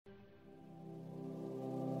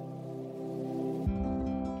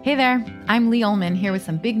Hey there, I'm Lee Ullman here with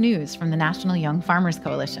some big news from the National Young Farmers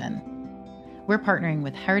Coalition. We're partnering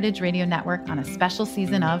with Heritage Radio Network on a special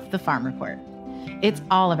season of The Farm Report. It's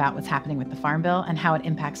all about what's happening with the Farm Bill and how it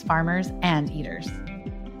impacts farmers and eaters.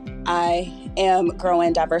 I am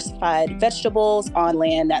growing diversified vegetables on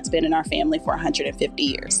land that's been in our family for 150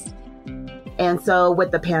 years. And so with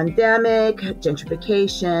the pandemic,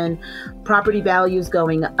 gentrification, property values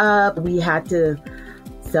going up, we had to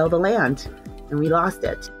sell the land and we lost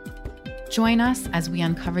it. Join us as we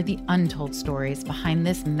uncover the untold stories behind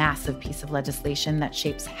this massive piece of legislation that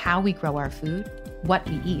shapes how we grow our food, what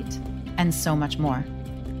we eat, and so much more.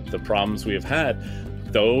 The problems we have had,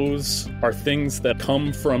 those are things that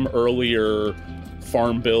come from earlier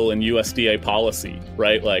Farm Bill and USDA policy,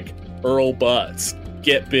 right? Like Earl Butz,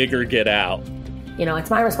 get big or get out. You know, it's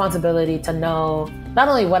my responsibility to know not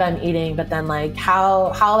only what I'm eating, but then like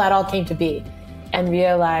how that all came to be. And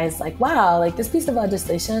realize like, wow, like this piece of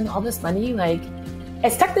legislation, all this money, like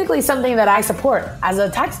it's technically something that I support as a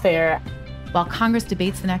taxpayer. While Congress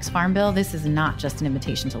debates the next Farm Bill, this is not just an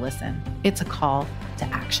invitation to listen. It's a call to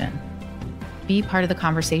action. Be part of the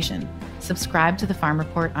conversation. Subscribe to the Farm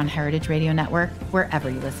Report on Heritage Radio Network, wherever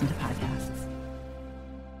you listen to podcasts.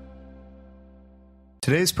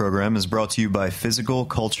 Today's program is brought to you by Physical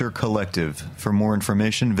Culture Collective. For more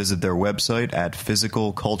information, visit their website at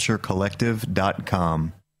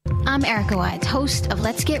physicalculturecollective.com. I'm Erica Wides, host of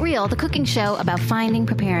Let's Get Real, the cooking show about finding,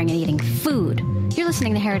 preparing, and eating food. You're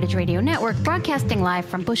listening to Heritage Radio Network, broadcasting live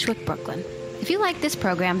from Bushwick, Brooklyn. If you like this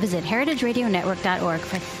program, visit heritageradionetwork.org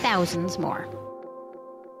for thousands more.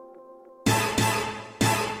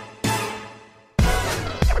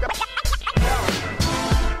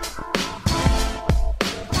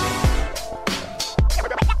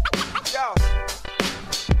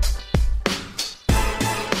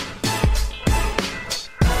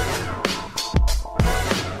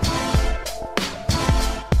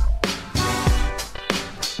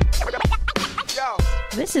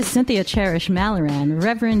 This is Cynthia Cherish Malloran,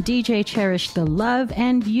 Reverend DJ Cherish the Love,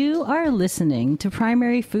 and you are listening to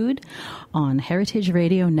Primary Food on Heritage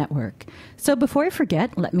Radio Network. So before I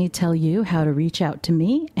forget, let me tell you how to reach out to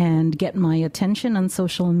me and get my attention on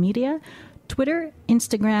social media, Twitter,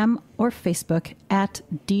 Instagram, or Facebook at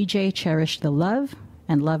DJ Cherish the Love,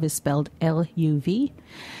 and love is spelled L-U-V,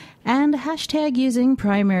 and hashtag using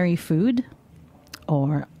Primary Food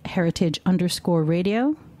or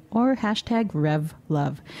Heritage_Radio, or hashtag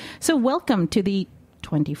RevLove. So welcome to the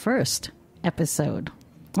 21st episode.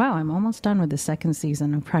 Wow, I'm almost done with the second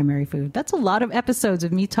season of Primary Food. That's a lot of episodes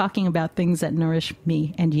of me talking about things that nourish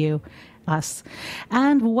me and you, us.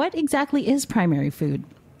 And what exactly is primary food?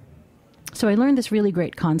 So I learned this really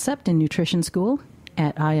great concept in nutrition school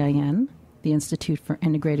at IIN, the Institute for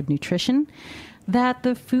Integrative Nutrition, that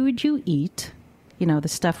the food you eat, you know, the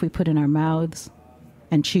stuff we put in our mouths,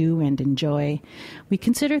 and chew and enjoy, we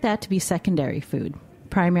consider that to be secondary food.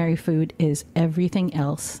 Primary food is everything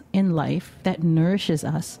else in life that nourishes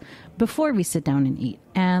us before we sit down and eat.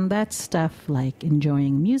 And that's stuff like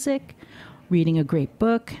enjoying music, reading a great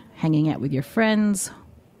book, hanging out with your friends,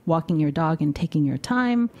 walking your dog and taking your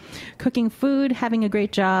time, cooking food, having a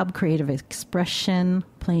great job, creative expression,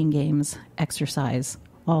 playing games, exercise,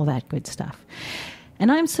 all that good stuff. And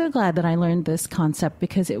I'm so glad that I learned this concept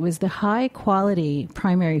because it was the high-quality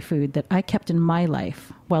primary food that I kept in my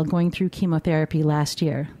life while going through chemotherapy last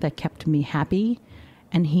year that kept me happy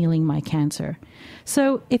and healing my cancer.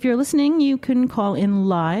 So if you're listening, you can call in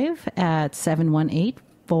live at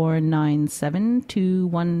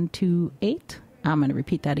 718-497-2128. I'm going to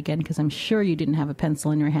repeat that again because I'm sure you didn't have a pencil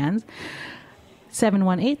in your hands.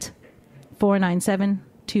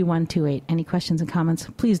 718-497-2128. Any questions and comments,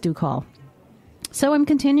 please do call. So I'm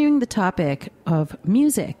continuing the topic of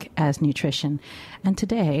music as nutrition. And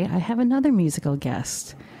today I have another musical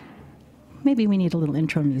guest. Maybe we need a little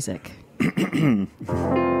intro music. How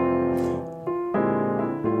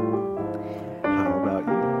about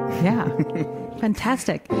you? Yeah,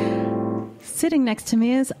 fantastic. Sitting next to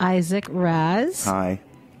me is Isaac Raz. Hi.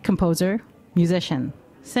 Composer, musician,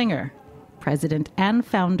 singer, president, and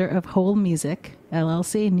founder of Whole Music,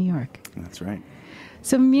 LLC in New York. That's right.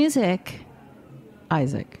 So music,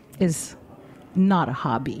 Isaac, is not a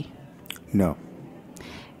hobby. No.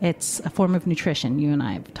 It's a form of nutrition. You and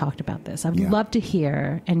I have talked about this. I'd love to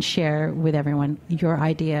hear and share with everyone your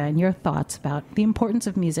idea and your thoughts about the importance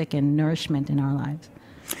of music and nourishment in our lives.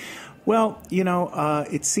 Well, you know,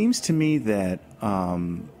 it seems to me that,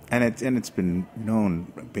 and it's been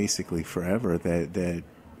known basically forever that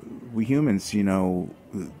we humans, you know,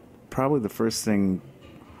 probably the first thing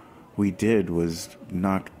we did was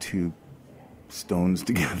knock two stones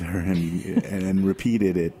together and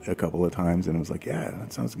repeated it a couple of times, and it was like, yeah,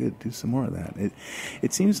 that sounds good. Do some more of that.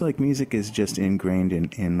 It seems like music is just ingrained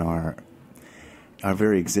in our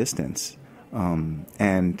very existence,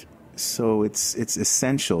 and so it's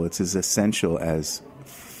essential. It's as essential as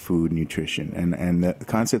food, nutrition, and the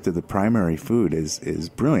concept of the primary food is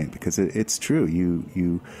brilliant, because it's true.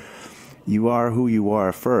 You are who you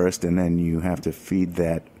are first, and then you have to feed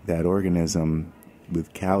that organism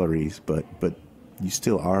with calories, but you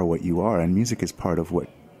still are what you are, and music is part of what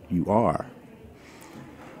you are.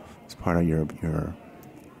 It's part of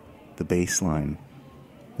the baseline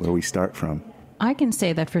where we start from. I can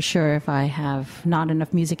say that for sure. If I have not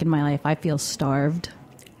enough music in my life, I feel starved.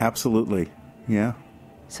 Absolutely, yeah.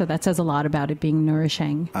 So that says a lot about it being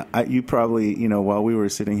nourishing. You probably, while we were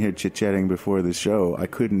sitting here chit-chatting before the show, I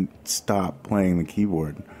couldn't stop playing the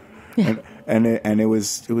keyboard. Yeah. And it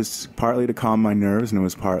was partly to calm my nerves, and it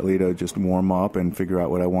was partly to just warm up and figure out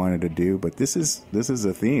what I wanted to do. But this is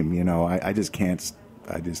a theme, I just can't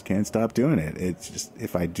stop doing it. It's just,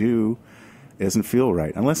 if I do, it doesn't feel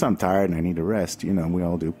right. Unless I'm tired and I need to rest, we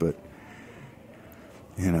all do. But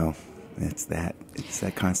it's that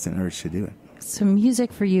constant urge to do it. So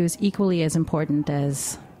music for you is equally as important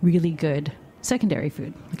as really good secondary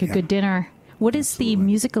food, like a good dinner. What is the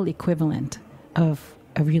musical equivalent of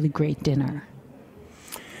a really great dinner?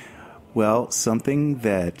 Well, something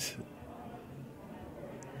that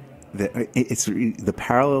it's the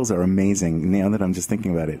parallels are amazing. Now that I'm just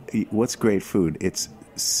thinking about it, what's great food? It's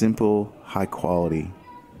simple, high quality,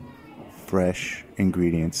 fresh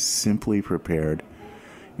ingredients, simply prepared.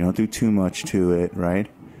 You don't do too much to it, right?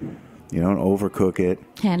 You don't overcook it.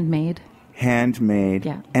 Handmade,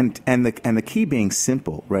 yeah. And the key being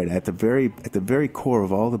simple, right? At the very core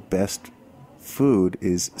of all the best food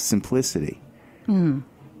is simplicity. Mm.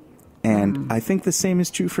 And I think the same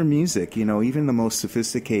is true for music. Even the most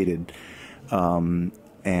sophisticated and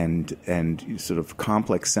sort of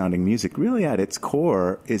complex sounding music, really at its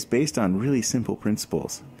core, is based on really simple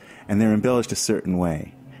principles, and they're embellished a certain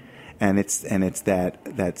way. And it's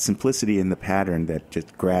that simplicity in the pattern that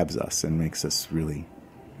just grabs us and makes us really,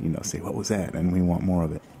 say, what was that? And we want more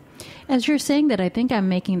of it. As you're saying that, I think I'm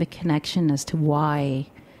making the connection as to why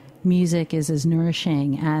music is as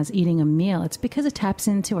nourishing as eating a meal. It's because it taps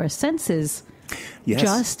into our senses,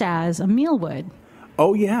 just as a meal would.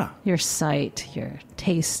 Oh, yeah. Your sight, your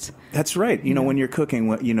taste. That's right. When you're cooking,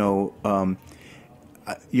 you're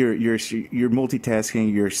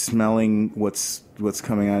multitasking. You're smelling what's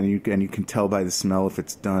coming on, and you can tell by the smell if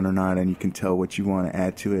it's done or not, and you can tell what you want to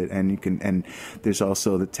add to it, and there's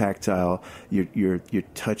also the tactile. You're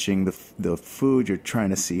touching the food. You're trying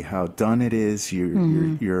to see how done it is.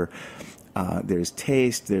 There's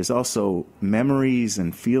taste. There's also memories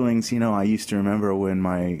and feelings. I used to remember when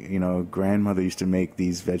my grandmother used to make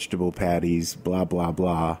these vegetable patties. Blah blah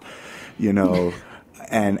blah.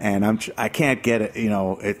 And I can't get it,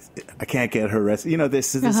 I can't get her recipe.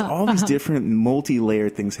 There's all these different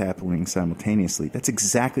multi-layered things happening simultaneously. That's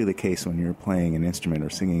exactly the case when you're playing an instrument or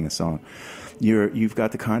singing a song. You've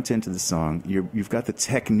got the content of the song. You've got the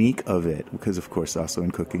technique of it, because of course also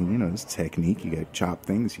in cooking, there's technique. You got to chop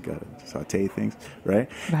things, you got to saute things, right?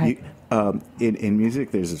 Right. In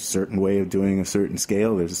music, there's a certain way of doing a certain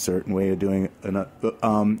scale. There's a certain way of doing and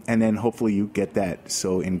then hopefully you get that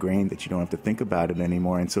so ingrained that you don't have to think about it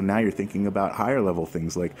anymore. And so now you're thinking about higher level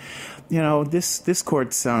things like, this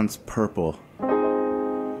chord sounds purple.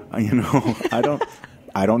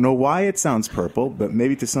 I don't know why it sounds purple, but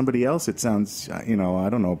maybe to somebody else it sounds, I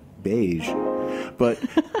don't know, beige. But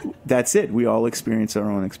that's it. We all experience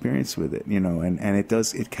our own experience with it, and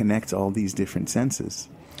it connects all these different senses.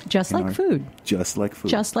 Just like food. Just like food.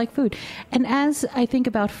 Just like food. And as I think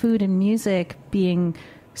about food and music being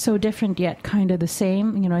so different yet kind of the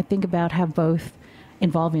same, I think about how both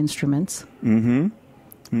involve instruments. Mm-hmm.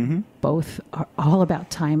 Mm-hmm. Both are all about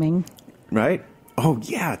timing. Right. Oh,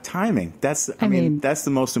 yeah, timing. That's the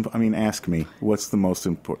most important. Ask me, what's the most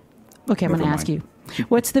important? Okay, I'm going to ask you.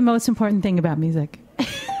 What's the most important thing about music?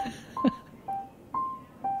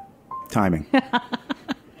 Timing.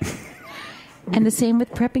 And the same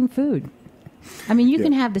with prepping food. You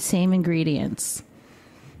can have the same ingredients.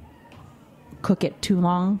 Cook it too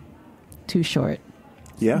long, too short.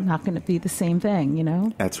 Yeah. It's not going to be the same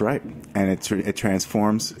thing, That's right. And it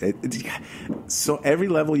transforms. So every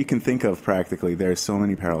level you can think of, practically, there are so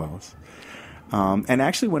many parallels. And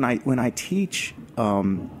actually, when I teach,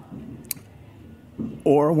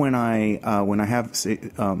 or when I have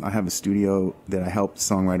a studio that I help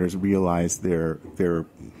songwriters realize their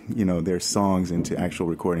songs into actual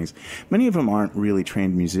recordings. Many of them aren't really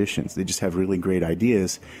trained musicians. They just have really great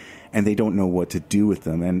ideas, and they don't know what to do with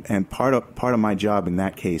them. And part of my job in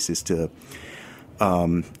that case is to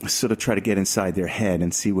sort of try to get inside their head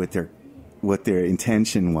and see what their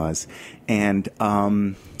intention was, and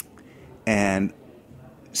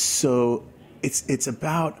so it's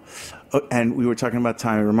about. And we were talking about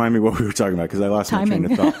time. Remind me what we were talking about, because I lost my train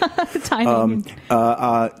of thought. Timing.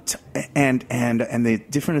 And the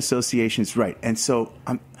different associations, right? And so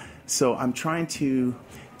I'm trying to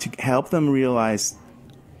help them realize.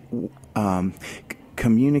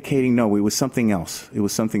 Communicating, no, it was something else. It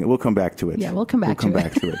was something. We'll come back to it. Yeah, we'll come back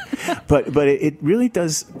to it. But it really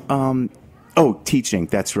does. Teaching.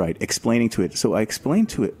 That's right. Explaining to it. So I explain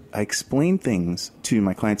things to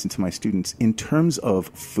my clients and to my students in terms of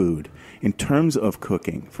food, in terms of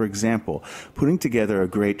cooking. For example, putting together a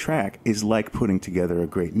great track is like putting together a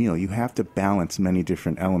great meal. You have to balance many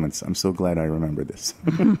different elements. I'm so glad I remember this.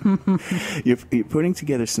 You're putting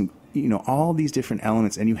together all these different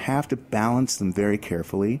elements, and you have to balance them very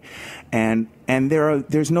carefully. And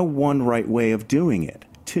there's no one right way of doing it,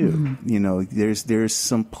 too. There's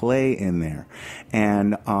some play in there.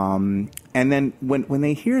 And then when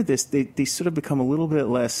they hear this, they sort of become a little bit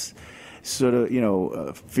less sort of,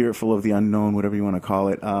 fearful of the unknown, whatever you want to call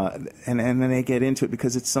it. And then they get into it,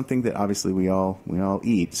 because it's something that obviously we all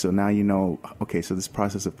eat. So now okay, so this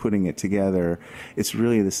process of putting it together, it's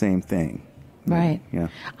really the same thing. Right. Yeah.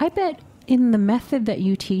 I bet in the method that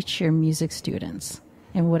you teach your music students,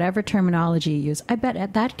 and whatever terminology you use, I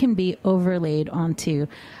bet that can be overlaid onto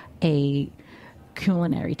a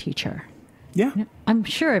culinary teacher. Yeah. I'm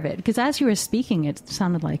sure of it, because as you were speaking, it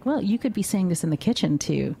sounded like, well, you could be saying this in the kitchen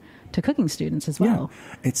to cooking students as well.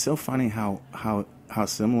 Yeah. It's so funny how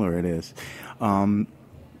similar it is. And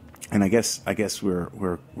I guess we're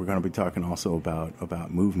going to be talking also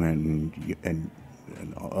about movement and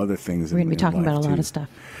other things. We're going to be talking about a lot too. of stuff.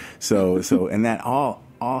 So and that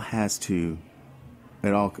all has to,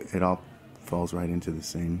 it all falls right into the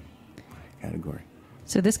same category.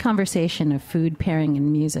 So this conversation of food pairing and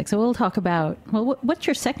music. So we'll talk about, well, what's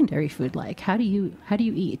your secondary food like? How do you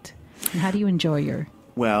eat? And how do you enjoy your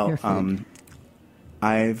food?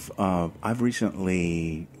 I've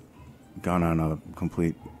recently gone on a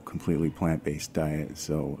completely plant-based diet.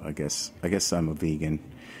 So I guess I'm a vegan.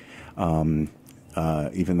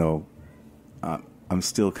 Even though I'm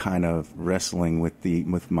still kind of wrestling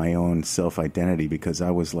with my own self-identity, because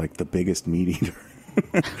I was like the biggest meat eater.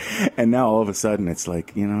 And now all of a sudden it's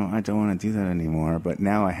like, I don't want to do that anymore. But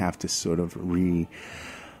now I have to sort of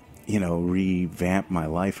revamp my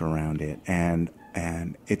life around it. And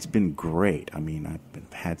it's been great. I mean, I've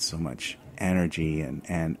had so much energy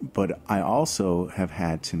but I also have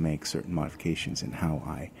had to make certain modifications in how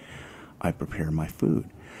I prepare my food.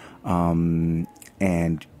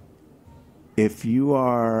 And if you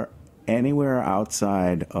are anywhere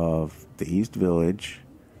outside of the East Village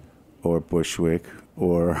or Bushwick,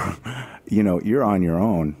 or you're on your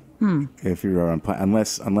own. If you're on,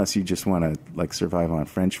 unless you just want to survive on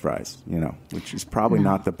French fries, which is probably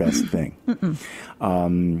not the best thing.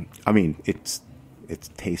 I mean, it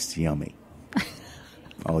tastes yummy.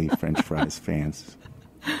 All you French fries fans,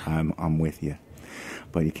 I'm with you.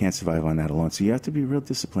 But you can't survive on that alone. So you have to be real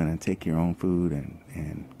disciplined and take your own food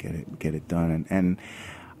and get it done. And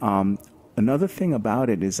another thing about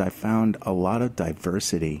it is I found a lot of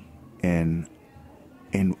diversity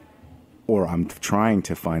or I'm trying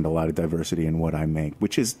to find a lot of diversity in what I make,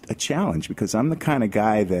 which is a challenge, because I'm the kind of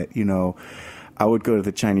guy that, I would go to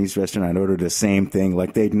the Chinese restaurant, I'd order the same thing,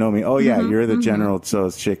 like they'd know me. Oh yeah, you're the General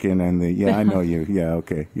Tso's chicken, and I know you. Yeah,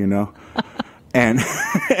 okay, And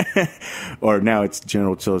or now it's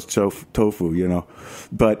General Tso's tofu,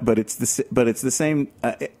 but it's the same.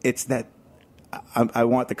 It's that I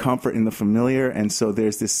want the comfort in the familiar, and so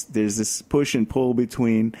there's this push and pull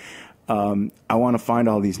between. I want to find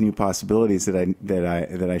all these new possibilities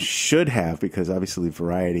that I should have, because obviously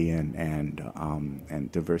variety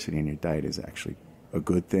and diversity in your diet is actually a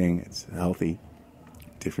good thing. It's healthy,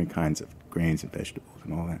 different kinds of grains and vegetables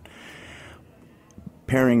and all that.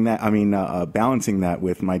 Pairing that, balancing that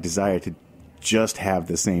with my desire to just have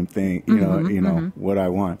the same thing, what I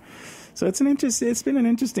want. So it's been an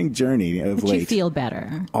interesting journey of late. But you feel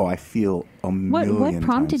better. Oh, I feel a million What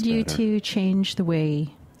prompted times you better. to change the way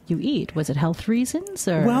you eat? Was it health reasons,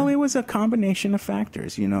 or? Well, it was a combination of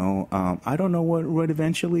factors. I don't know what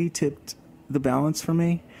eventually tipped the balance for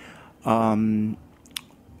me.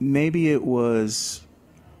 Maybe it was.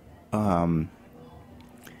 I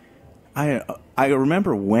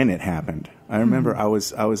remember when it happened. I remember I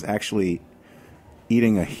was actually,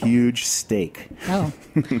 eating a huge steak. Oh,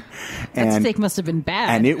 that steak must have been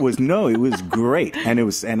bad. And it was great, and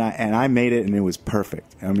I made it, and it was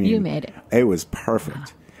perfect. I mean, you made it. It was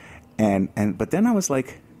perfect, but then I was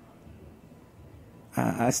like,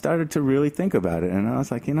 I started to really think about it, and I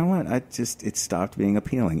was like, you know what? It stopped being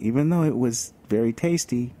appealing, even though it was very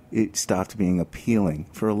tasty. It stopped being appealing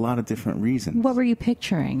for a lot of different reasons. What were you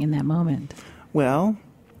picturing in that moment? Well,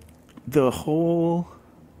 the whole.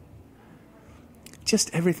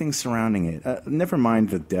 Just everything surrounding it. Never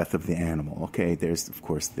mind the death of the animal. Okay, there's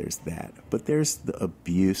that, but there's the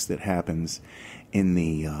abuse that happens in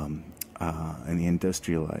the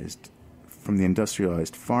industrialized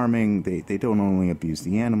farming. They don't only abuse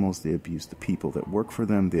the animals; they abuse the people that work for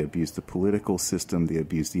them. They abuse the political system. They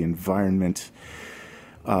abuse the environment.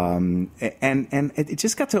 And it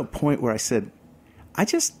just got to a point where I said, I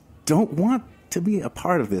just don't want to be a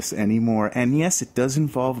part of this anymore. And yes, it does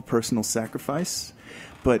involve a personal sacrifice.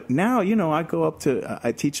 But now, I go up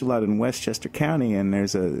I teach a lot in Westchester County, and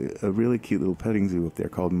there's a really cute little petting zoo up there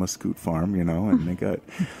called Muscoot Farm, and they got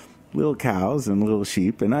little cows and little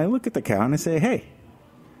sheep. And I look at the cow and I say, hey,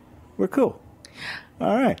 we're cool.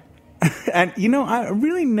 All right. And, I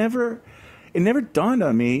really it never dawned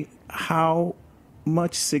on me how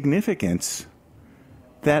much significance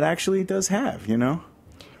that actually does have, And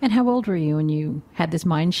how old were you when you had this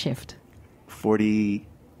mind shift?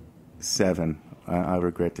 47. I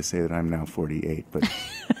regret to say that I'm now 48, but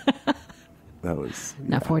that was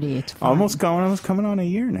not 48. Almost coming on a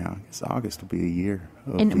year now. I guess August will be a year.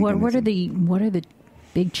 And what are the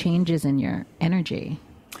big changes in your energy?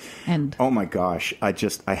 And oh my gosh, I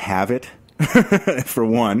have it for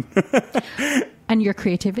one. And your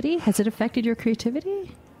creativity, has it affected your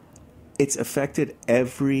creativity? It's affected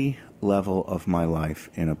every level of my life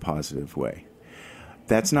in a positive way.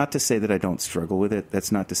 That's not to say that I don't struggle with it.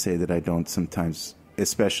 That's not to say that I don't sometimes,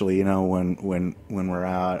 especially, when we're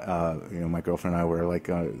out, my girlfriend and I were like,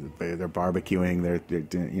 they're barbecuing,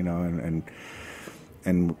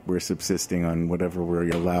 and we're subsisting on whatever we're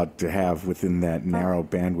allowed to have within that narrow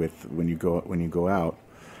bandwidth when you go out.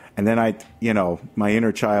 And then my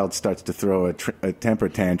inner child starts to throw a temper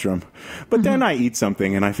tantrum, but then I eat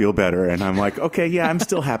something and I feel better, and I'm like, okay, yeah, I'm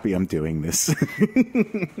still happy I'm doing this.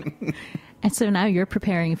 And so now you're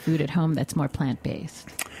preparing food at home that's more plant-based.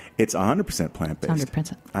 It's 100% plant-based.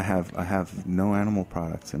 100%. I have no animal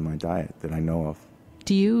products in my diet that I know of.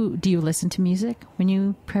 Do you listen to music when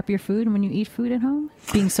you prep your food and when you eat food at home?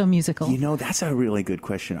 Being so musical. That's a really good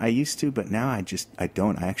question. I used to, but now I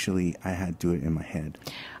don't. I had to do it in my head.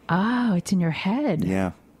 Oh, it's in your head.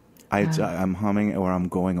 Yeah. I'm humming or I'm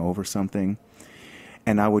going over something.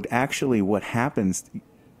 And I would actually, what happens,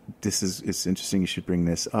 it's interesting you should bring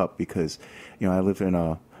this up because, I live in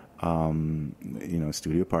a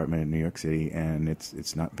studio apartment in New York City, and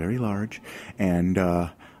it's not very large. And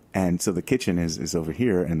so the kitchen is over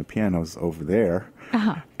here and the piano's over there.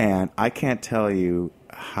 Uh-huh. And I can't tell you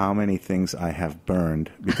how many things I have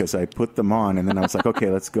burned because I put them on and then I was like, okay,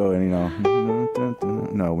 let's go. And,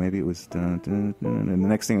 no, maybe it was, and the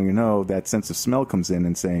next thing you know, that sense of smell comes in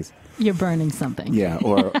and says, you're burning something. Yeah.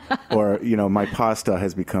 Or my pasta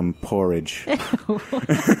has become porridge.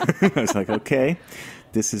 I was like, okay,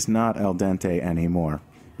 this is not al dente anymore.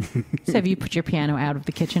 So have you put your piano out of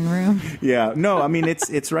the kitchen room? Yeah, no, I mean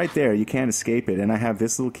it's right there. You can't escape it. And I have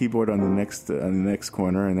this little keyboard on the next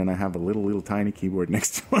corner, and then I have a little tiny keyboard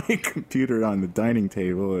next to my computer on the dining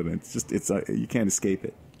table, and it's you can't escape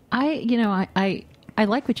it. I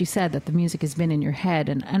like what you said, that the music has been in your head,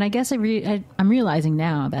 and I guess I'm realizing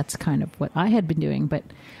now that's kind of what I had been doing. But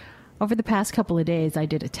over the past couple of days, I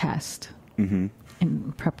did a test in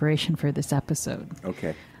preparation for this episode.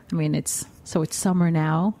 Okay. I mean, it's summer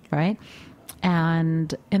now, right?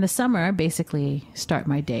 And in the summer, I basically start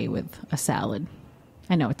my day with a salad.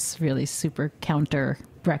 I know it's really super counter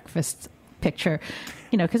breakfast picture,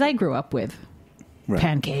 because I grew up with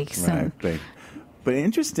pancakes. Right. But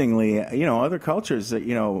interestingly, other cultures,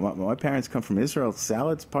 my parents come from Israel.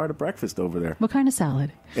 Salad's part of breakfast over there. What kind of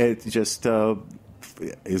salad? It's just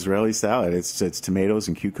Israeli salad. It's tomatoes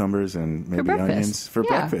and cucumbers and maybe onions for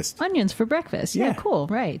breakfast. Onions for breakfast. Yeah, cool.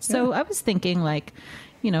 Right. So I was thinking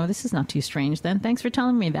this is not too strange then. Thanks for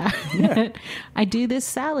telling me that. Yeah. I do this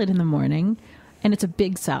salad in the morning, and it's a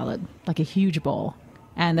big salad, like a huge bowl.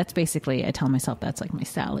 And that's basically, I tell myself that's like my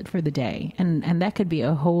salad for the day. And that could be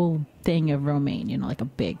a whole thing of romaine, like a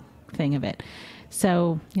big thing of it.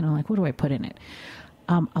 So, what do I put in it?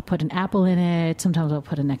 I'll put an apple in it. Sometimes I'll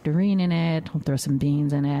put a nectarine in it. I'll throw some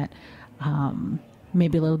beans in it.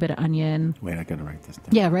 Maybe a little bit of onion. Wait, I got to write this down.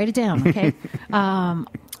 Yeah, write it down, okay?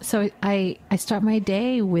 So I start my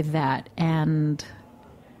day with that. And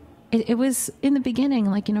it was in the beginning,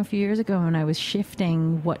 like, a few years ago when I was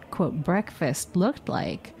shifting what, quote, breakfast looked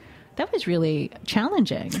like. That was really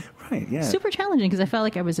challenging. Right, yeah. Super challenging because I felt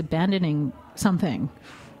like I was abandoning something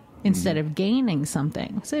instead of gaining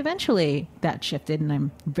something. So eventually that shifted, and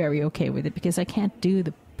I'm very okay with it because I can't do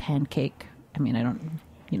the pancake. I mean, I don't,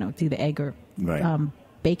 do the egg or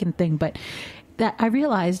bacon thing, but that I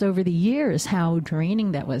realized over the years how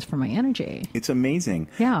draining that was for my energy. It's amazing.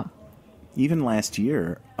 Yeah. Even last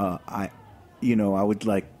year, I would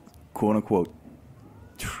like, quote unquote,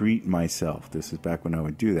 treat myself. This is back when I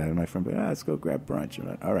would do that. And my friend would, let's go grab brunch.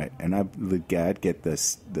 And all right. And I'd get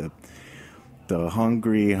the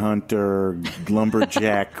hungry hunter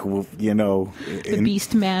lumberjack, the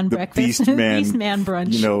beast man breakfast, beast man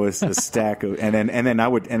brunch. A stack of, and then I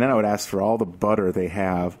would ask for all the butter they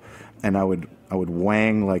have, and I would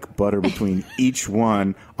wang like butter between each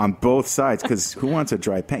one on both sides, because who wants a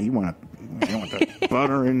dry pan? You want the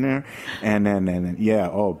butter in there, and then yeah,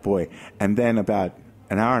 oh boy, and then about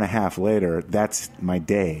an hour and a half later, that's my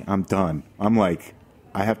day. I'm done. I'm like,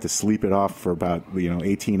 I have to sleep it off for about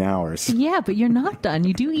 18 hours. Yeah, but you're not done.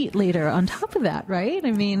 You do eat later on top of that, right?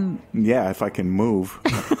 I mean, yeah, if I can move.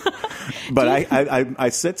 But I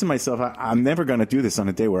said to myself, I'm never going to do this on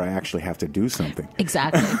a day where I actually have to do something.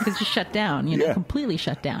 Exactly, because you shut down, completely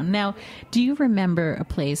shut down. Now, do you remember a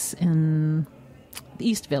place in the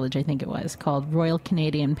East Village, I think it was, called Royal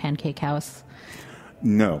Canadian Pancake House?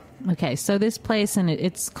 No. Okay, so this place, and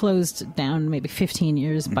it's closed down maybe 15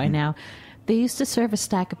 years by now. They used to serve a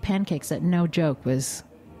stack of pancakes that, no joke, was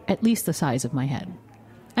at least the size of my head.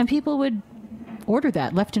 And people would order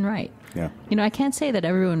that left and right. Yeah. I can't say that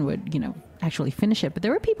everyone would, actually finish it, but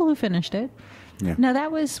there were people who finished it. Yeah. Now,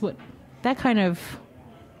 that was that kind of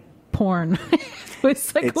porn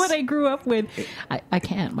was like what I grew up with. I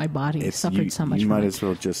can't. My body suffered so much. You might as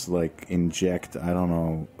well just like inject, I don't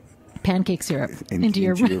know, pancake syrup into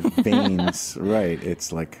your veins. Right.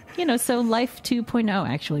 It's like, so Life 2.0,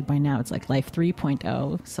 actually by now it's like Life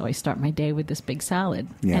 3.0. So I start my day with this big salad.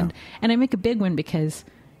 Yeah. And I make a big one because,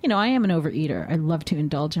 I am an overeater. I love to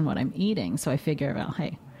indulge in what I'm eating. So I figure, well,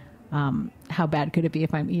 hey, how bad could it be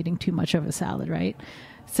if I'm eating too much of a salad, right?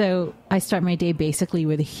 So I start my day basically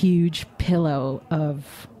with a huge pillow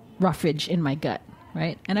of roughage in my gut,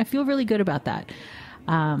 right? And I feel really good about that.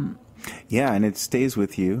 Yeah, and it stays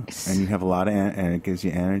with you, and you have a lot of, and it gives you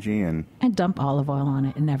energy, and dump olive oil on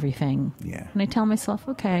it and everything. Yeah. And I tell myself,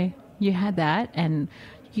 okay, you had that, and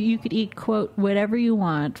you could eat, quote, whatever you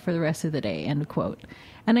want for the rest of the day, end quote.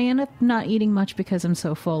 And I end up not eating much because I'm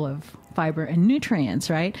so full of fiber and nutrients,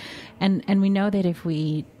 right? And we know that if we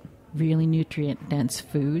eat really nutrient-dense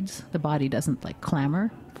foods, the body doesn't like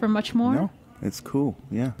clamor for much more. No, it's cool,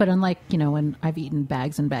 yeah. But unlike, when I've eaten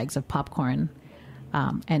bags and bags of popcorn,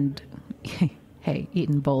 and hey,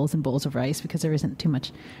 eating bowls and bowls of rice because there isn't too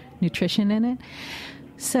much nutrition in it.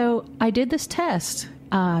 So I did this test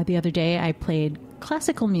the other day. I played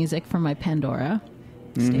classical music from my Pandora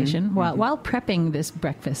station while prepping this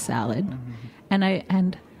breakfast salad,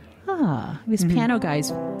 and this Piano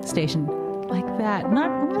Guys station like that.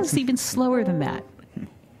 Not was even slower than that.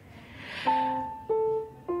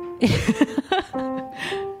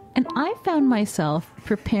 And I found myself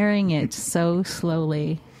preparing it so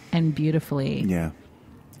slowly and beautifully. Yeah.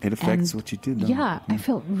 It affects what you do, though. Yeah, I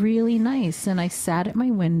felt really nice. And I sat at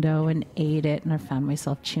my window and ate it, and I found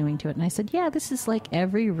myself chewing to it. And I said, yeah, this is like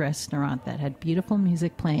every restaurant that had beautiful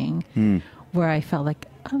music playing, where I felt like,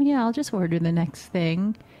 oh, yeah, I'll just order the next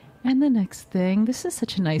thing and the next thing. This is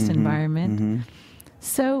such a nice environment.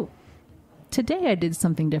 So today I did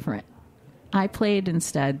something different. I played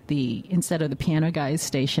instead of the Piano Guys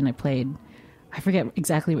station, I forget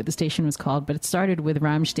exactly what the station was called, but it started with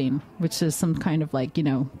Rammstein, which is some kind of like,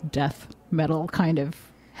 death metal kind of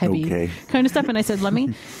heavy kind of stuff. And I said, let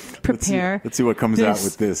me prepare let's see what comes out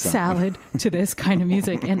with this salad to this kind of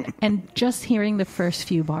music. And just hearing the first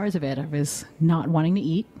few bars of it, I was not wanting to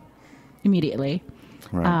eat immediately.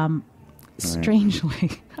 Right.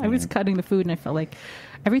 Strangely, I was cutting the food and I felt like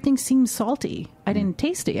everything seemed salty. I didn't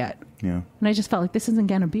taste it yet. Yeah. And I just felt like this isn't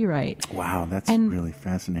going to be right. Wow, that's really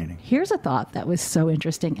fascinating. Here's a thought that was so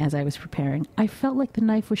interesting as I was preparing. I felt like the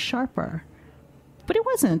knife was sharper. But it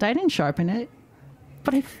wasn't. I didn't sharpen it.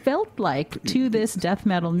 But I felt like, to this death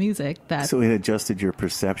metal music, that... So it adjusted your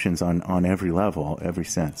perceptions on every level, every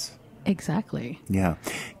sense. Exactly. Yeah.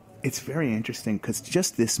 It's very interesting, because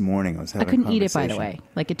just this morning I was having a conversation. I couldn't eat it, by the way.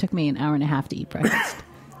 Like, it took me an hour and a half to eat breakfast.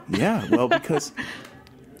 Yeah, well, because...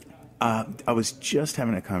 I was just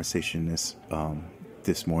having a conversation this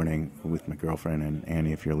morning with my girlfriend, and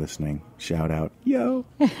Annie, if you're listening, shout out, yo.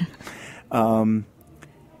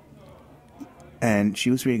 And she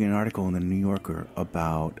was reading an article in the New Yorker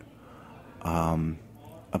about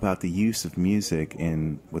the use of music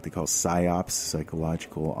in what they call PSYOPs,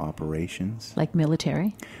 psychological operations. Like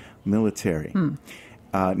military? Military.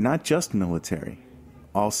 Not just military,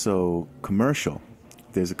 also commercial.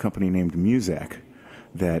 There's a company named Muzak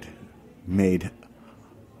that made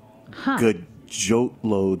gajolt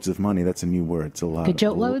loads of money. That's a new word. It's a lot.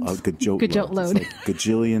 Gajolt loads? Gajolt load. It's like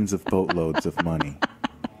gajillions of boatloads of money.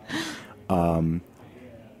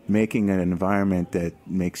 Making an environment that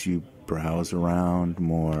makes you browse around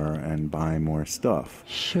more and buy more stuff.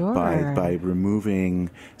 Sure. By removing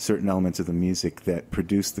certain elements of the music that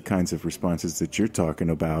produce the kinds of responses that you're talking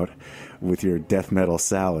about with your death metal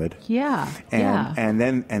salad. Yeah. And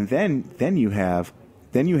then you have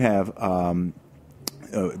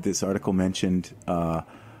this article mentioned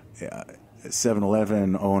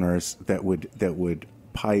 7-Eleven owners that would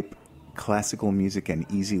pipe classical music and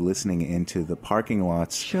easy listening into the parking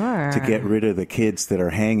lots to get rid of the kids that are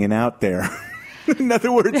hanging out there. In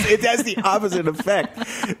other words, it has the opposite effect.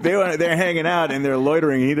 They're hanging out and they're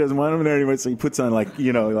loitering. He doesn't want them there anymore, so he puts on and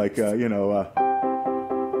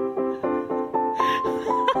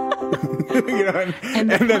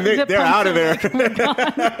then they're out of there.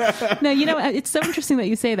 No, it's so interesting that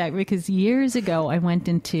you say that, because years ago I went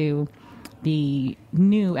into the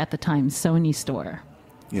new, at the time, Sony store.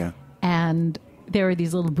 Yeah. And there were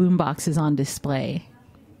these little boom boxes on display.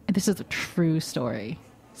 And this is a true story.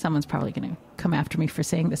 Someone's probably going to come after me for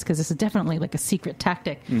saying this, because this is definitely like a secret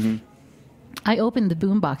tactic. Mm-hmm. I opened the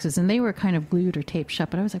boom boxes and they were kind of glued or taped shut,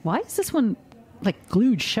 but I was like, why is this one like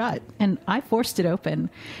glued shut? And I forced it open.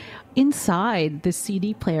 Inside the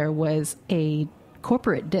CD player was a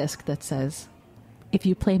corporate disc that says, if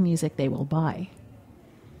you play music, they will buy.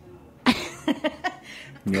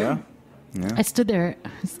 Yeah. Yeah. I stood there,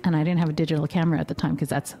 and I didn't have a digital camera at the time because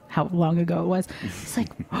that's how long ago it was. It's like,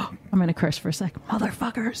 I'm going to curse for a sec.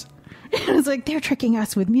 Motherfuckers. It was like, they're tricking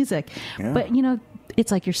us with music. Yeah. But,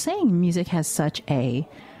 it's like you're saying, music has such it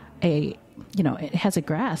has a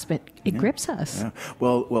grasp. It grips us. Yeah.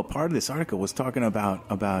 Well, part of this article was talking about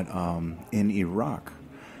in Iraq,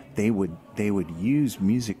 they would use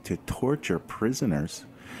music to torture prisoners.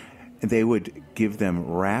 They would give them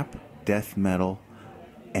rap, death metal,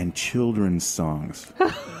 and children's songs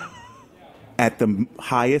at the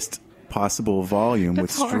highest possible volume.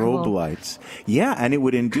 That's with strobe lights. Yeah, and it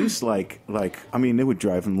would induce it would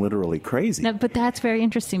drive them literally crazy. No, but that's very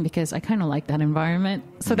interesting, because I kind of like that environment.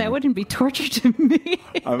 So that wouldn't be torture to me.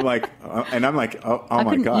 I'm like, oh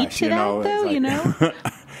my gosh,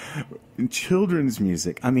 children's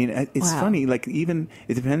music. I mean, it's funny. Like, even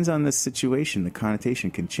it depends on the situation. The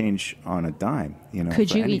connotation can change on a dime.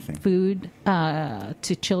 Could you anything. Eat food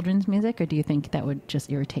to children's music, or do you think that would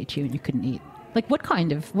just irritate you and you couldn't eat? Like, what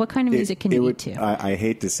kind of music can you eat to? I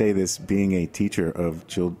hate to say this, being a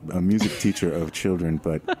music teacher of children,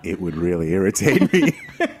 but it would really irritate me.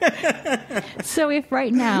 So, if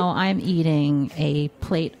right now I'm eating a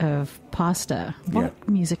plate of pasta, what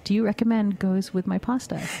music do you recommend goes with my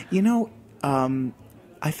pasta?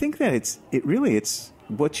 I think that it's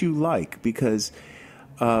what you like, because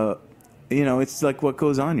it's like what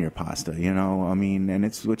goes on your pasta, and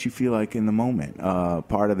it's what you feel like in the moment.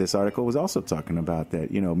 Part of this article was also talking about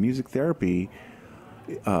that, music therapy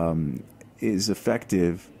is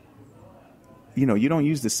effective. You don't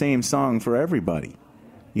use the same song for everybody.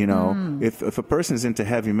 If a person's into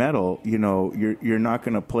heavy metal, you're not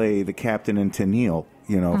going to play the Captain and Tennille,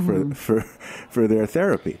 for their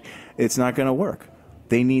therapy. It's not going to work.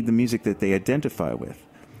 They need the music that they identify with.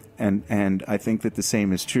 And I think that the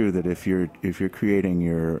same is true, that if you're creating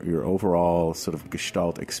your overall sort of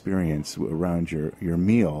gestalt experience around your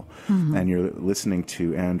meal, and you're listening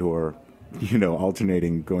to or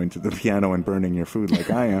alternating going to the piano and burning your food like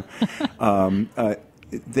I am,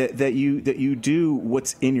 that you do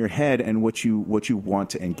what's in your head and what you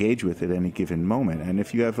want to engage with at any given moment. And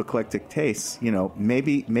if you have eclectic tastes,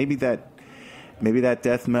 maybe that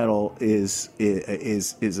death metal is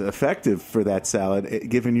effective for that salad,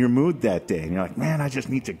 given your mood that day. And you're like, man, I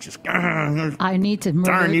need to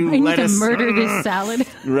murder this salad.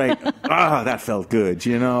 Right. That felt good.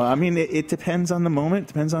 I mean, it depends on the moment. It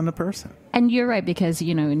depends on the person. And you're right, because,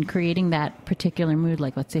 in creating that particular mood,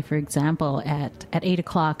 like, let's say, for example, at 8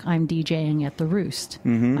 o'clock, I'm DJing at the Roost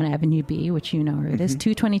on Avenue B, which where it is,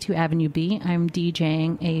 222 Avenue B. I'm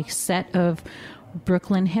DJing a set of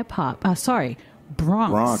Brooklyn hip-hop.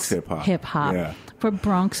 Bronx hip-hop for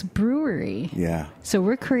Bronx Brewery. Yeah. So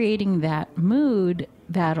we're creating that mood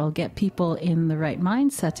that'll get people in the right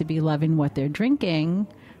mindset to be loving what they're drinking,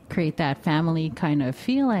 create that family kind of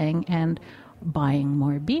feeling, and buying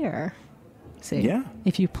more beer. See? Yeah.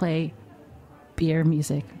 If you play beer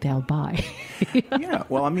music, they'll buy. Yeah.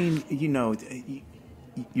 Well, I mean,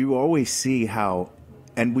 you always see how,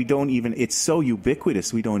 and we don't even, it's so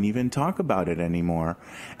ubiquitous, we don't even talk about it anymore.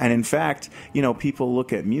 And in fact, people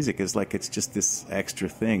look at music as like it's just this extra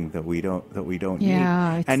thing that we don't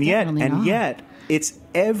Yeah, need. it's And definitely not. yet it's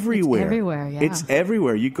everywhere. It's everywhere, yeah. It's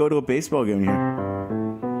everywhere. You go to a baseball game and you hear,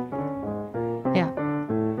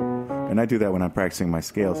 Yeah. and I do that when I'm practicing my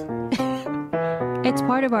scales. It's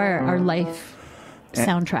part of our life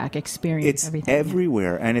soundtrack experience. It's everything.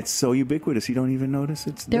 everywhere, and it's so ubiquitous you don't even notice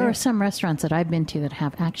it's there. There are some restaurants that I've been to that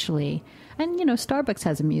have actually, and Starbucks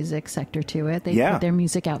has a music sector to it. They put their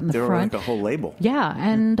music out in the They're front. like a whole label. Yeah,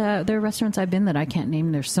 and there are restaurants I've been that I can't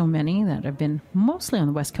name. There's so many that I've been, mostly on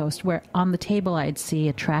the West Coast, where on the table I'd see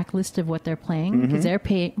a track list of what they're playing because they're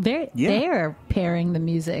pairing the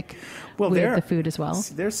music with the food as well.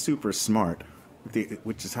 They're super smart,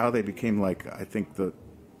 which is how they became I think the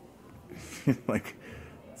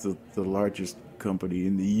the largest company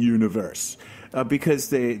in the universe, because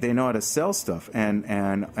they know how to sell stuff, and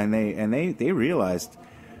they realized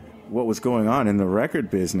what was going on in the record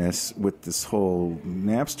business with this whole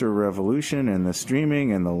Napster revolution and the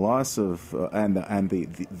streaming and the loss of and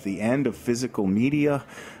the end of physical media,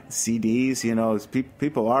 CDs.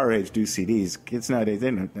 People our age do CDs. Kids nowadays, they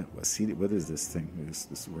don't know a CD. What is this thing?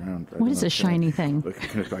 This round? What is this shiny thing?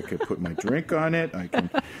 I could put my drink on it. I can,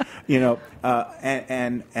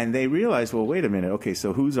 and they realized, well, wait a minute. Okay,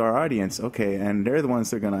 so who's our audience? Okay, and they're the ones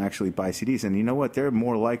that are going to actually buy CDs. And you know what? They're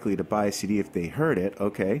more likely to buy a CD if they heard it.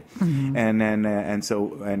 Okay, and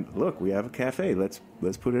look, we have a cafe. Let's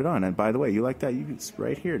put it on. And by the way, you like that? It's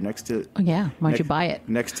right here next to. Oh yeah, why don't you buy it?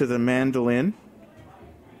 Next to the mandolin.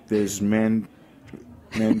 There's mandolin.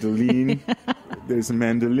 There's a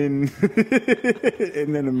mandolin,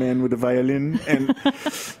 and then a man with a violin. And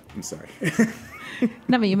I'm sorry.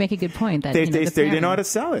 No, but you make a good point. That they know how to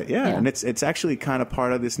sell it. Yeah, and it's actually kind of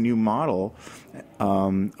part of this new model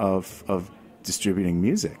of distributing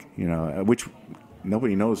music. Which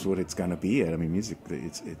nobody knows what it's going to be yet. I mean, music.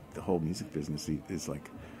 The whole music business is like.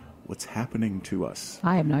 What's happening to us?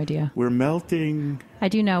 I have no idea. We're melting. I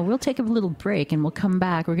do know. We'll take a little break and we'll come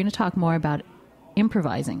back. We're going to talk more about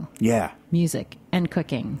improvising. Yeah. Music and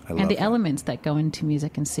cooking. And the elements that go into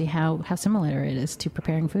music and see how similar it is to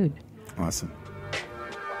preparing food. Awesome.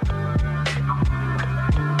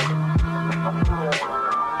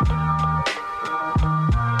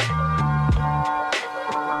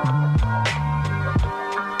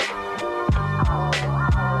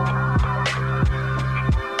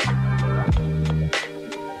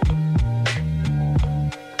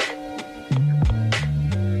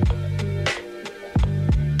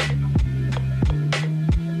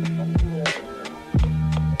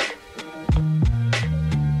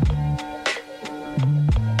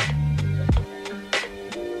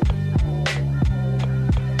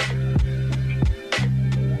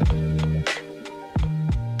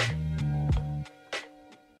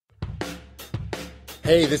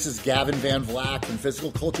 Hey, this is Gavin Van Vlack from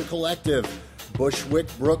Physical Culture Collective, Bushwick,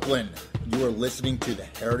 Brooklyn. You are listening to the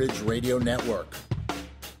Heritage Radio Network.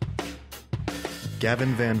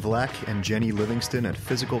 Gavin Van Vlack and Jenny Livingston at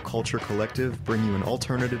Physical Culture Collective bring you an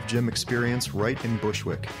alternative gym experience right in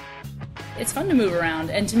Bushwick. It's fun to move around,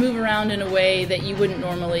 and to move around in a way that you wouldn't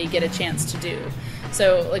normally get a chance to do.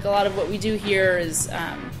 So, a lot of what we do here is,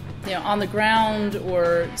 on the ground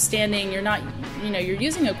or standing. You're not, you're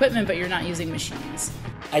using equipment, but you're not using machines.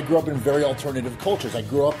 I grew up in very alternative cultures. I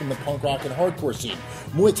grew up in the punk rock and hardcore scene.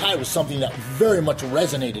 Muay Thai was something that very much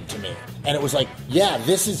resonated to me. And it was like, yeah,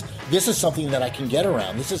 this is something that I can get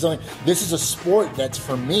around. This is a sport that's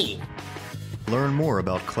for me. Learn more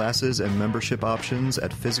about classes and membership options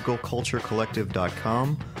at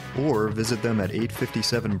physicalculturecollective.com or visit them at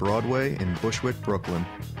 857 Broadway in Bushwick, Brooklyn.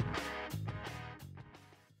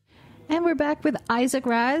 And we're back with Isaac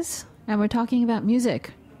Raz, and we're talking about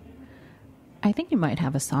music. I think you might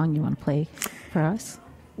have a song you want to play for us.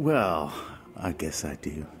 Well, I guess I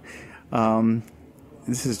do.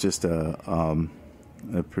 This is just a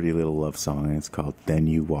pretty little love song, and it's called Then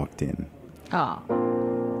You Walked In. Oh.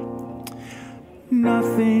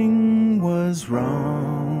 Nothing was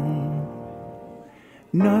wrong.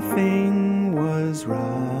 Nothing was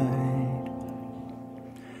right.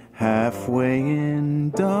 Halfway in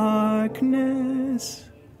darkness,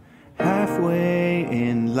 halfway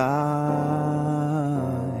in light.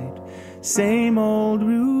 Same old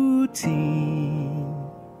routine,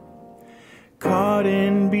 caught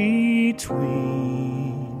in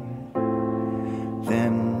between.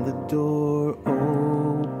 Then the door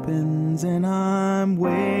opens and I'm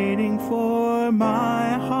waiting for my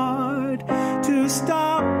heart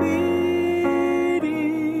stop beating,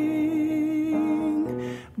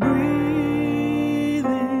 breathing,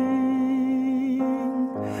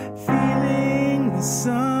 feeling the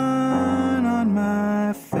sun on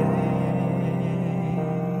my face.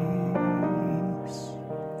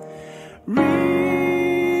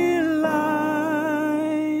 Real life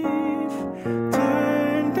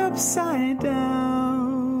turned upside down,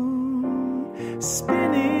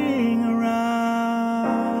 spinning around.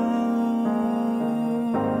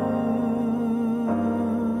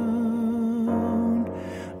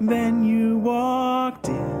 Then you walked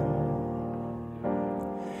in,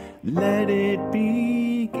 let it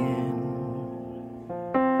begin.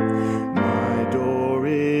 My door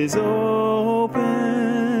is open.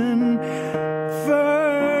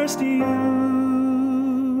 First you,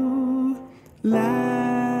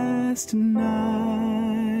 last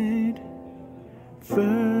night.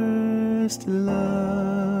 First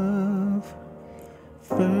love,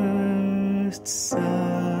 first sight.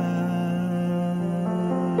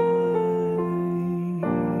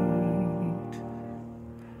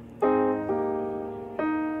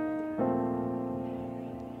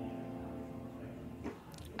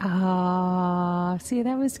 See,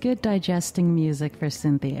 that was good digesting music for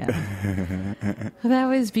Cynthia. That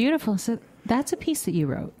was beautiful. So that's a piece that you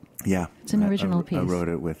wrote. Yeah. It's an original piece. I wrote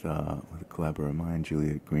it with a collaborator of mine,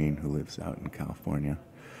 Juliet Green, who lives out in California.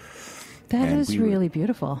 That is really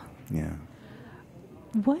beautiful. Yeah.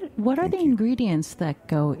 What are the ingredients that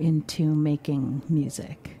go into making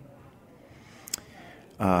music?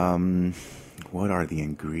 What are the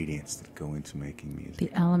ingredients that go into making music?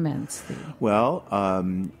 The elements. Well,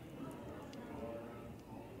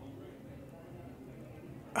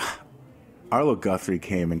 Arlo Guthrie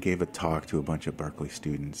came and gave a talk to a bunch of Berkeley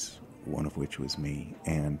students, one of which was me,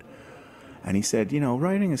 and he said,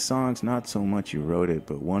 writing a song's not so much you wrote it,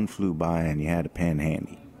 but one flew by and you had a pen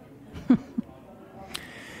handy.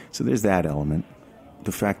 So there's that element,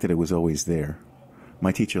 the fact that it was always there.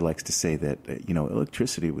 My teacher likes to say that,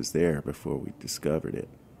 electricity was there before we discovered it.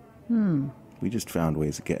 We just found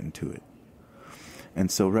ways of getting to it.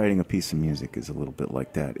 And so writing a piece of music is a little bit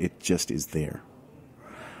like that. It just is there.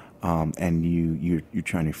 And you're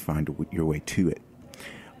trying to find your way to it.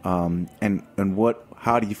 How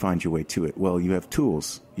do you find your way to it? Well, you have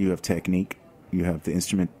tools. You have technique. You have the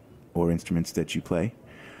instrument or instruments that you play.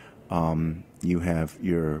 You have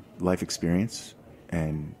your life experience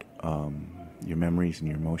and your memories and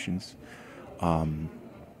your emotions.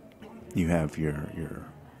 You have your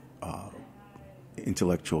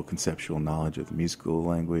intellectual, conceptual knowledge of the musical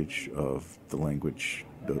language, of the language,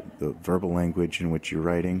 the verbal language in which you're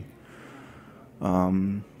writing.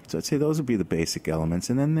 So I'd say those would be the basic elements.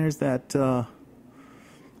 And then there's that,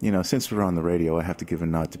 since we're on the radio, I have to give a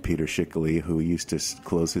nod to Peter Schickele, who used to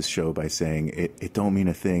close his show by saying, it don't mean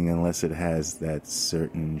a thing unless it has that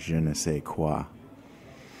certain je ne sais quoi.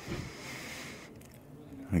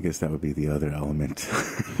 I guess that would be the other element.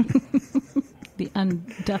 The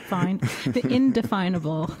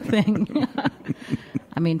indefinable thing.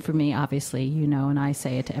 I mean, for me, obviously, and I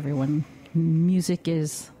say it to everyone, music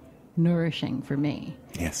is nourishing for me.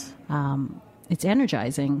 Yes. It's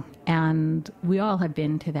energizing. And we all have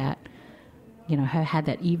been to that, have had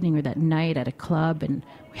that evening or that night at a club and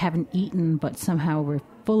we haven't eaten, but somehow we're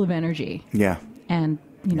full of energy. Yeah. And,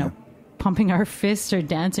 pumping our fists or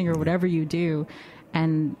dancing or whatever you do.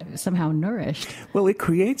 And somehow nourished. Well, it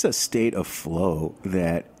creates a state of flow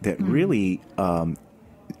that really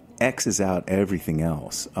X's out everything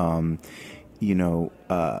else. I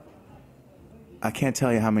can't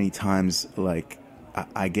tell you how many times,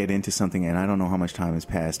 I get into something and I don't know how much time has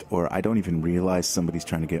passed, or I don't even realize somebody's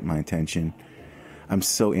trying to get my attention. I'm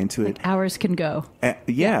so into it. Hours can go.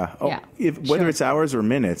 Yeah. Whether it's hours or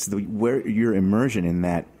minutes, where your immersion in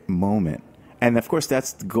that moment. And of course,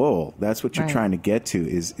 that's the goal. That's what you're trying to get to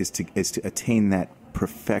is to attain that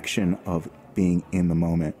perfection of being in the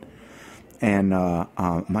moment. And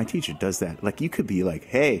my teacher does that. You could be like,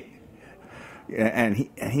 "Hey," and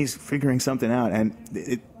he's figuring something out, and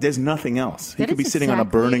there's nothing else. He could be sitting on a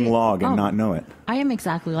burning log and not know it. I am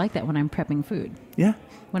exactly like that when I'm prepping food. Yeah.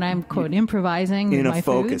 When I'm, quote, improvising in my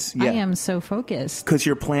focus, food, I am so focused. Because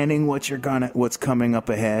you're planning what's coming up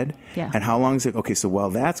ahead. Yeah. And how long is it? Okay, so while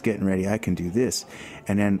that's getting ready, I can do this.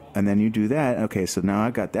 And then you do that. Okay, so now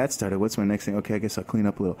I got that started. What's my next thing? Okay, I guess I'll clean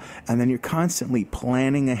up a little. And then you're constantly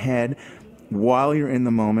planning ahead while you're in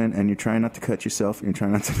the moment, and you're trying not to cut yourself, and you're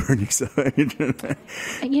trying not to burn yourself.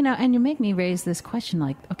 And you make me raise this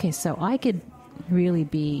question, okay, so I could really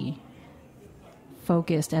be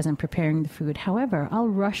focused as I'm preparing the food. However, I'll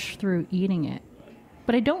rush through eating it,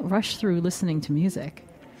 but I don't rush through listening to music.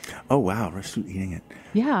 Oh, wow. Rush through eating it.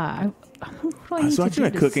 Yeah. I was watching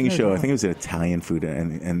a cooking show. I think it was an Italian food,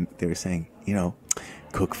 and they were saying,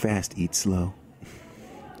 cook fast, eat slow.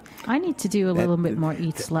 I need to do a little bit more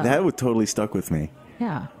eat slow. That would totally stuck with me.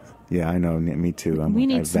 Yeah. Yeah, I know. Me too. We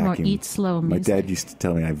need some more eat slow music. My dad used to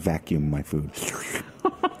tell me I vacuum my food.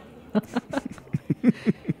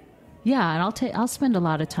 Yeah, and I'll spend a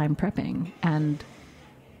lot of time prepping, and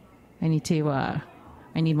I need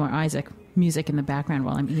more Isaac music in the background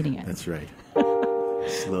while I'm eating it. That's right.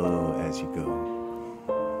 Slow as you go.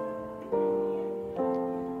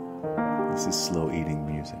 This is slow eating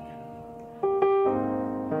music.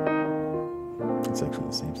 It's actually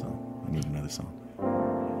the same song. I need another song.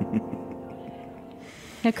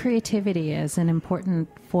 Now, creativity is an important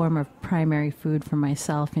form of primary food for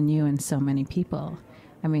myself and you and so many people.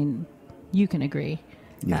 I mean, you can agree.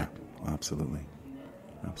 Yeah, absolutely.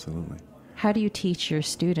 Absolutely. How do you teach your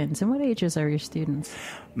students? And what ages are your students?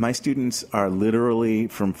 My students are literally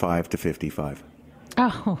from 5 to 55.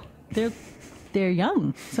 Oh, they're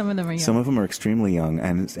young. Some of them are young. Some of them are extremely young,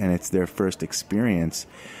 and it's their first experience.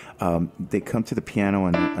 They come to the piano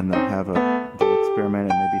and they'll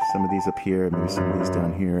experiment, and maybe some of these up here, maybe some of these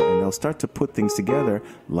down here, and they'll start to put things together,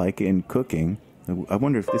 like in cooking. I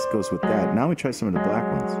wonder if this goes with that. Now we try some of the black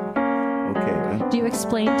ones. Okay. Do you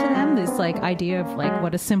explain to them this idea of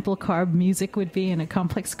what a simple carb music would be and a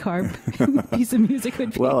complex carb piece of music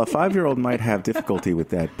would be? Well, a 5-year-old might have difficulty with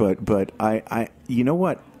that, but I you know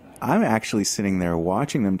what? I'm actually sitting there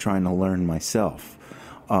watching them trying to learn myself.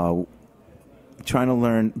 Trying to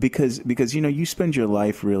learn because you spend your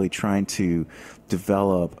life really trying to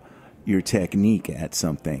develop your technique at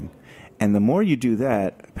something. And the more you do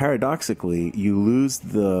that, paradoxically, you lose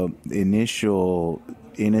the initial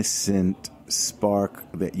innocent spark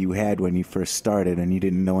that you had when you first started and you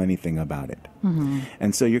didn't know anything about it. Mm-hmm.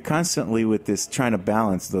 And so you're constantly with this trying to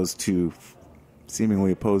balance those two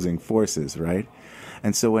seemingly opposing forces, right?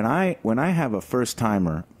 And so when I have a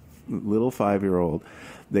first-timer, little 5-year-old,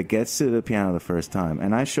 that gets to the piano the first time,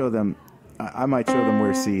 and I show them, I might show them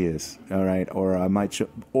where C is, all right, or I might show,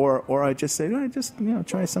 or I just say,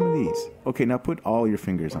 try some of these. Okay, now put all your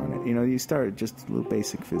fingers on it. You start just little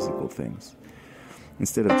basic physical things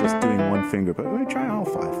instead of just doing one finger. But try all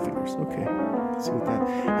 5 fingers. Okay, let's see what that.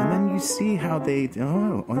 And then you see how they.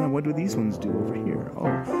 What do these ones do over here?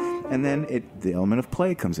 Oh, and then the element of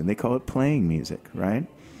play comes in. They call it playing music, right?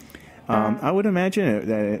 I would imagine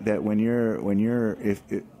that when you're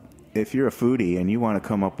if you're a foodie and you want to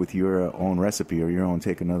come up with your own recipe or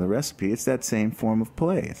take another recipe, it's that same form of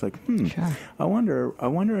play. It's like, sure. I wonder,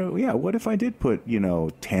 yeah, what if I did put,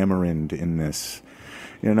 tamarind in this,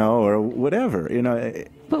 or whatever,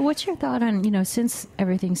 But what's your thought on, since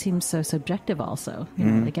everything seems so subjective also,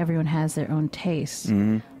 like everyone has their own taste,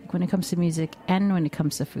 like when it comes to music and when it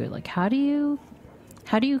comes to food, like how do you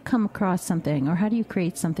come across something, or how do you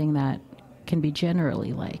create something that can be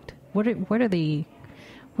generally liked?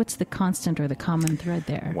 What's the constant or the common thread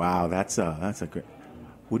there? Wow, that's a great.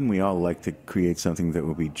 Wouldn't we all like to create something that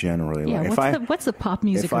would be generally liked? Yeah, what's the pop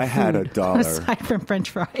music? If I had $1, aside from French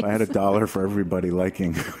fries, if I had $1 for everybody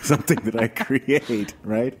liking something that I create,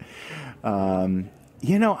 right? I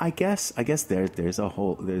guess there's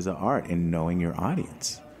an art in knowing your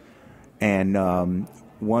audience, and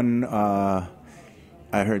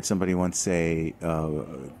I heard somebody once say,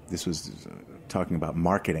 this was talking about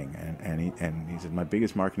marketing, and he said, my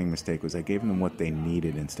biggest marketing mistake was I gave them what they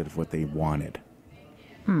needed instead of what they wanted.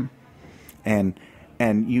 And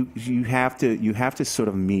you have to sort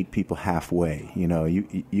of meet people halfway.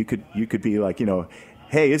 You could be like,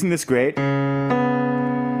 hey, isn't this great?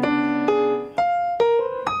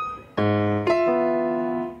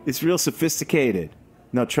 It's real sophisticated.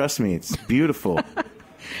 No, trust me, it's beautiful.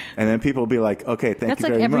 And then people will be like, "Okay, thank you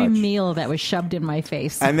very much." That's like every meal that was shoved in my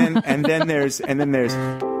face. And then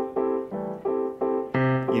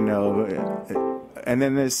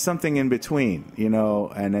there's something in between,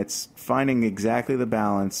 and it's finding exactly the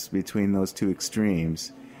balance between those two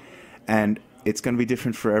extremes, and it's going to be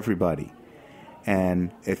different for everybody.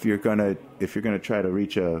 And if you're gonna try to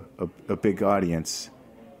reach a big audience,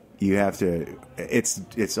 you have to.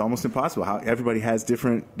 It's almost impossible. How everybody has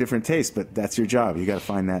different tastes, but that's your job. You got to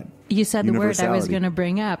find that. You said the word I was going to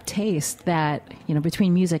bring up, taste. That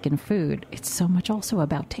between music and food, it's so much also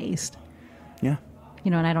about taste. Yeah.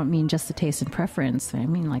 And I don't mean just the taste and preference. I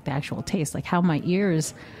mean like the actual taste, like how my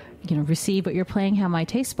ears, receive what you're playing, how my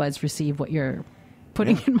taste buds receive what you're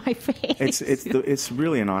putting in my face. It's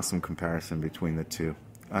really an awesome comparison between the two,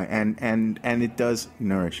 and it does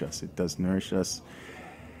nourish us. It does nourish us.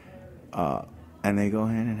 And they go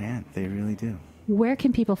hand in hand. They really do. Where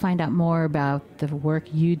can people find out more about the work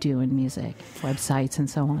you do in music, websites, and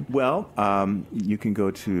so on? Well, you can go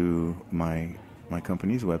to my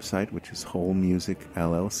company's website, which is Whole Music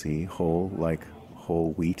LLC, whole like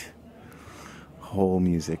whole wheat, whole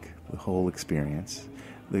music, the whole experience,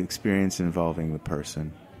 the experience involving the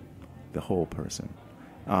person, the whole person.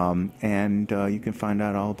 And you can find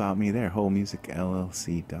out all about me there,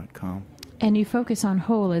 wholemusicllc.com. And you focus on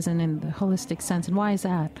whole as in the holistic sense. And why is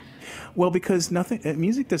that? Well, because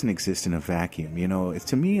music doesn't exist in a vacuum. You know,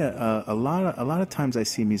 to me, a lot of times I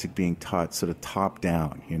see music being taught sort of top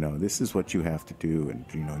down. You know, this is what you have to do, and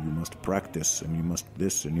you know, you must practice, and you must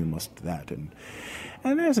this, and you must that, and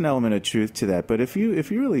there's an element of truth to that. But if you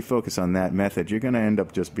really focus on that method, you're going to end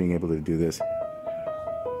up just being able to do this.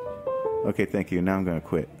 Okay, thank you. Now I'm going to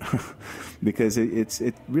quit because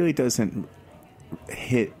it really doesn't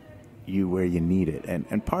hit you where you need it.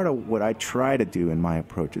 And part of what I try to do in my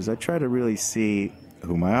approach is I try to really see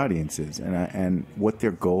who my audience is and what their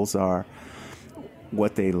goals are,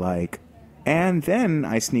 what they like, and then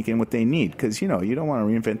I sneak in what they need because, you know, you don't want to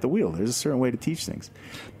reinvent the wheel. There's a certain way to teach things.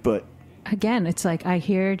 But again, it's like I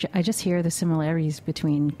just hear the similarities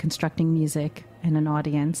between constructing music and an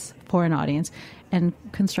audience, for an audience, and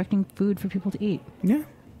constructing food for people to eat. Yeah.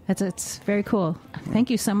 It's very cool. Thank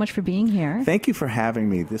you so much for being here. Thank you for having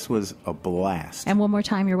me. This was a blast. And one more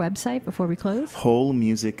time, your website before we close?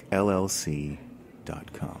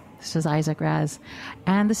 wholemusicllc.com. This is Isaac Raz.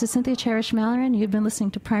 And this is Cynthia Cherish-Malloran. You've been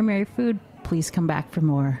listening to Primary Food. Please come back for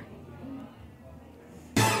more.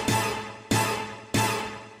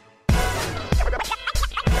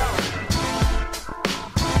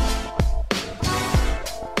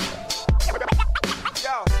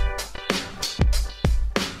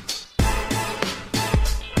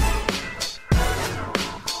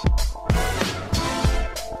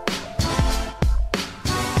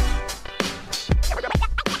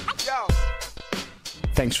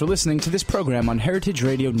 Thanks for listening to this program on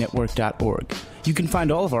heritageradionetwork.org. You can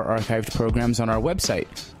find all of our archived programs on our website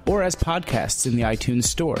or as podcasts in the iTunes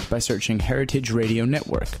Store by searching Heritage Radio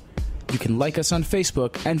Network. You can like us on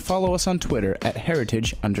Facebook and follow us on Twitter at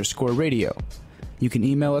 @heritage_radio. You can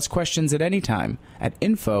email us questions at any time at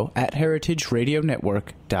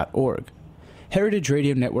info@heritageradionetwork.org. Heritage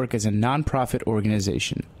Radio Network is a nonprofit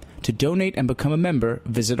organization. To donate and become a member,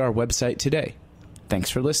 visit our website today.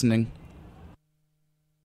 Thanks for listening.